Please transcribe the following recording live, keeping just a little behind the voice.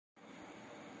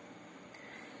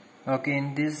Okay,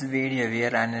 in this video we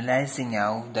are analyzing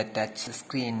how the touch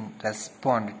screen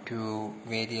responds to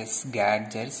various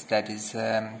gadgets that is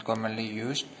commonly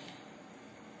used.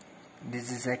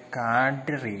 This is a card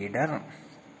reader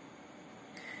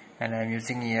and I am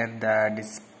using here the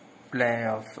display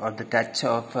of or the touch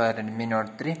of Redmi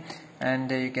Note 3,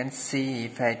 and you can see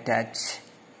if I touch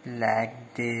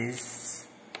like this,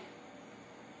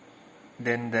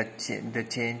 then the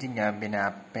changing have been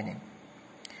happening.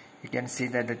 You can see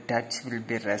that the touch will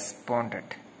be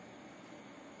responded.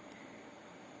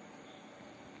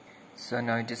 So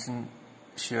now it is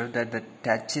sure that the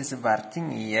touch is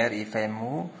working here if I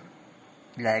move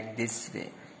like this way.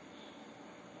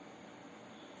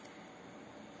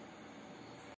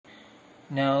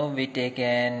 Now we take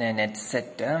an net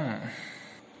setter.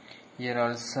 Here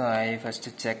also I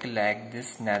first check like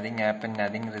this, nothing happened,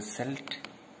 nothing result.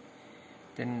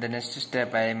 Then the next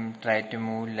step I am try to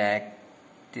move like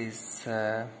this.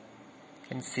 You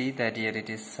can see that here it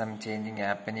is some changing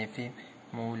happen if we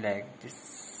move like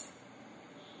this.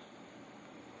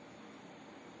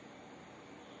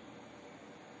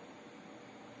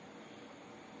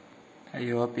 I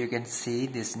hope you can see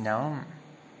this now.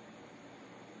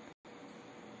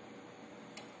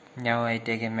 Now I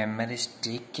take a memory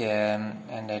stick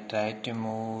and I try to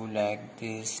move like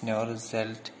this, no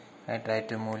result. I try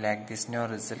to move like this, no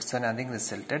result. So nothing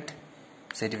resulted.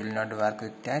 So it will not work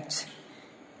with touch.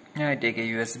 Now I take a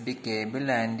USB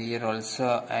cable and here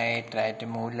also I try to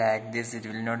move like this. It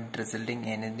will not resulting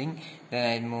anything.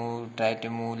 Then I try to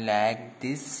move like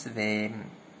this way.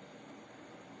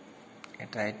 I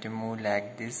try to move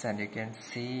like this and you can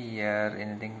see here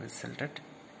anything resulted.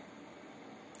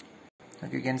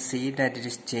 You can see that it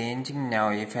is changing now.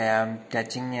 If I am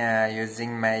touching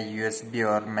using my USB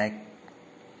or my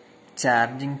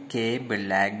charging cable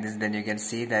like this, then you can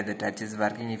see that the touch is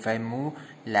working if I move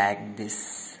like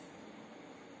this.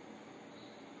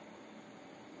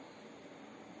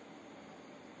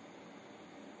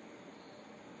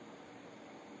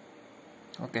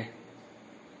 Okay.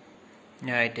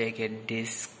 Now I take a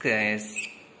disk as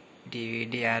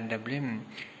DVD RW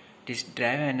disk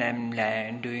drive and I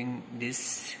am doing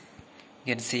this.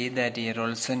 You can see that here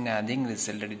also nothing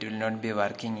resulted. It will not be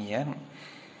working here.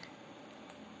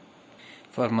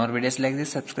 For more videos like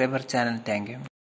this, subscribe our channel. Thank you.